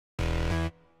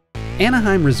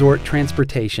Anaheim Resort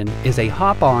Transportation is a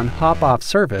hop-on, hop-off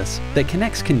service that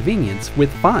connects convenience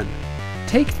with fun.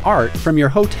 Take art from your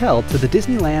hotel to the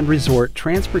Disneyland Resort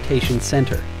Transportation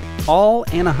Center. All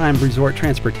Anaheim Resort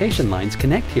Transportation lines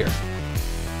connect here.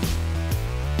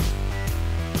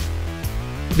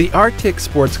 The ARTIC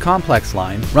Sports Complex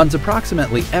line runs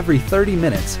approximately every 30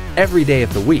 minutes every day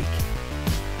of the week.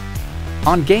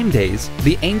 On game days,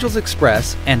 the Angels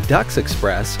Express and Ducks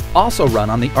Express also run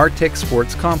on the ARTIC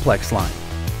Sports Complex line.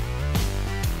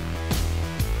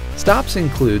 Stops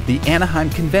include the Anaheim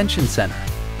Convention Center,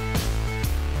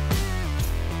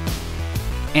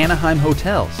 Anaheim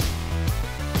Hotels,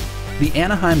 the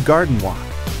Anaheim Garden Walk,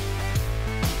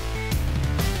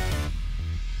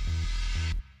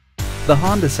 the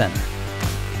Honda Center,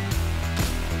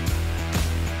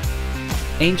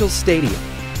 Angels Stadium,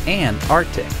 and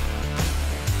ARTIC.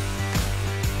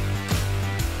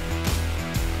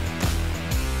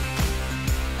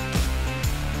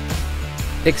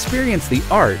 Experience the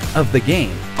art of the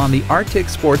game on the ARTIC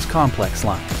Sports Complex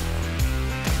line.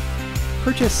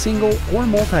 Purchase single or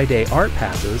multi-day art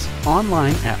passes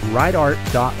online at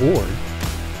rideart.org,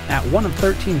 at one of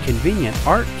 13 convenient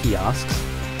art kiosks,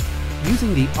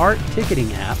 using the ART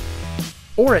ticketing app,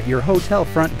 or at your hotel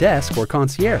front desk or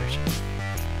concierge.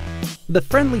 The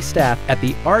friendly staff at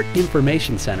the Art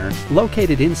Information Center,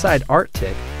 located inside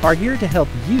ARTIC, are here to help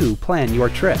you plan your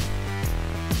trip.